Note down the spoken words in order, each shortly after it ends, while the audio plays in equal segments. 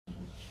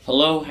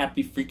Hello,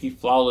 happy freaky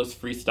flawless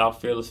freestyle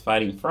fearless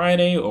fighting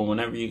Friday, or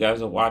whenever you guys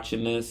are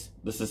watching this.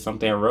 This is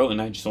something I wrote and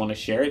I just want to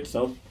share it,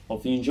 so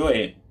hope you enjoy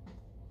it.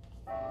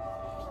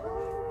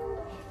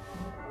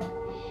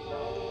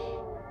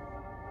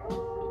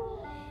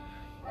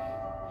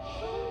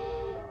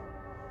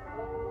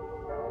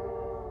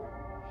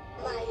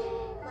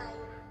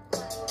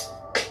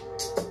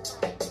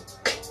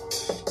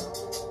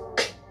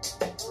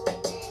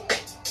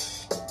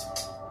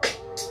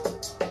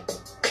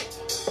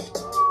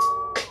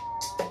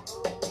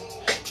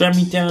 Drag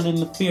me down in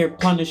the fear,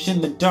 punish in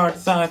the dark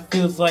side.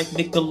 Feels like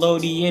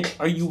Nickelodeon.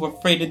 Are you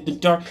afraid of the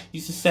dark?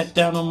 Used to sit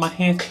down on my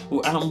hands.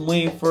 Well, I'm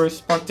waiting for a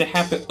spark to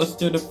happen. Or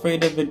stood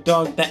afraid of a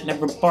dog that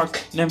never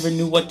barks. Never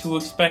knew what to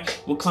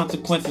expect. Well,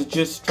 consequences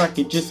just strike.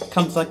 It just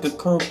comes like a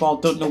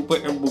curveball. Don't know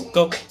where it will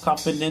go.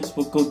 Confidence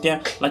will go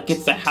down like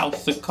it's a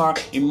house or car.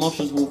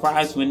 Emotions will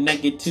rise when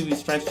negativity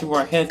strikes through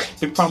our heads.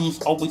 Big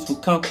problems always will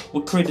come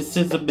with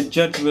criticism and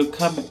judgment will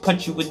come and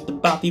punch you in the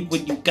body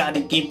when you got a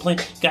game plan.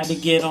 Gotta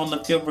get on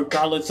the field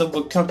regardless.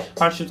 Overcome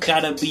hardships,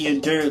 gotta be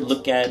endured.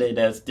 Look at it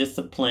as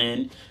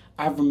discipline.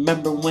 I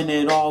remember when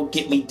it all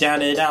get me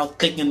doubted out,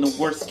 thinking the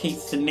worst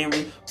case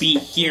scenario be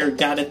here.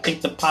 Gotta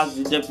think the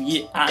positive,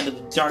 get out of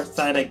the dark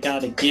side. I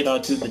gotta get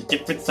onto the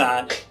different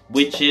side,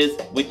 which is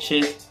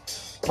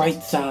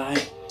bright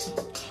side,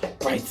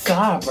 bright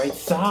side, bright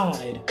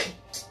side,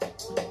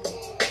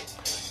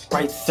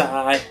 bright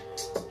side,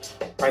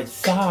 bright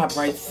side,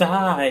 bright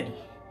side,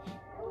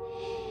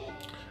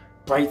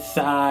 bright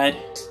side.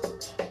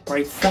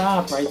 Bright side,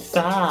 bright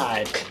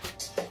side,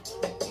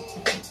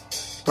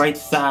 bright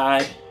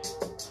side,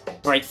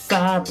 bright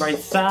side, bright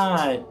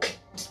side.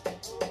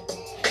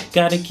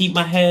 Gotta keep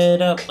my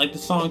head up like the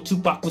song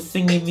Tupac was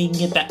singing. Me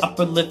get that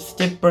upper lip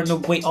stiff, burn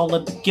away all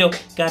of the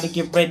guilt. Gotta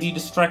get ready to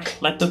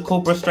strike like the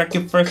cobra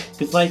striking first.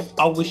 Cause life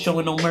always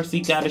showing no mercy.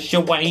 Gotta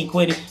show I ain't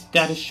quitting.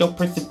 Gotta show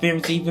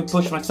perseverance, even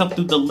push myself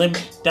through the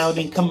limit.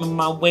 Doubting coming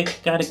my way,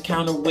 gotta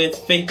counter with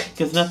faith.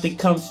 Cause nothing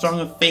comes strong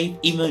in faith.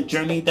 Even a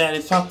journey that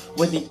is hard,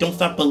 where they don't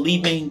stop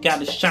believing.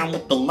 Gotta shine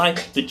with the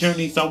light. The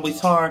journey's always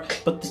hard,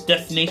 but the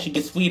destination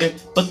gets sweeter.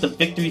 But the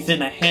victory's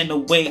in a hand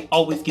away,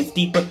 always gets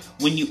deeper.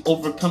 When you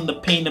overcome the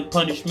pain and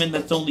punishment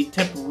that's only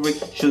temporary,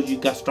 shows you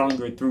got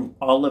stronger through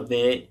all of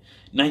it.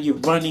 Now you're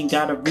running,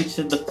 gotta reach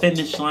to the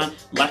finish line.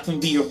 Life can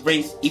be a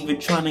race, even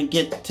trying to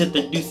get to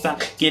the new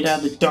side. Get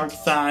out of the dark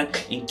side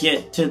and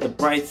get to the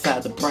bright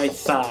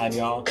side,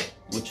 y'all.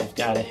 Which you've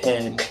got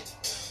ahead.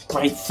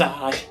 Bright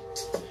side,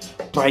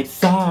 bright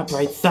side,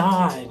 bright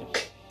side,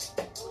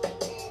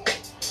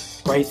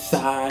 bright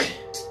side,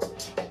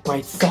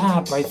 bright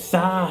side, bright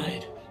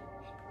side,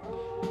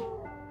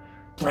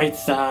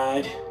 bright side,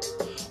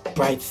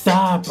 bright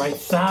side, bright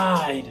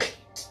side,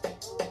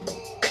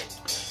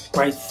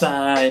 bright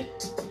side,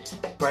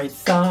 bright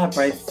side,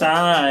 bright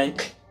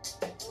side.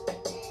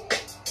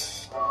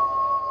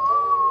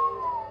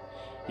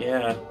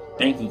 Yeah,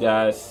 thank you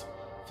guys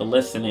for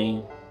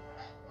listening.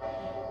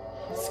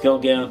 Let's go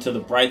get onto the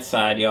bright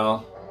side,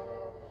 y'all.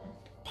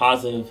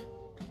 Positive,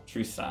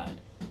 true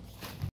side.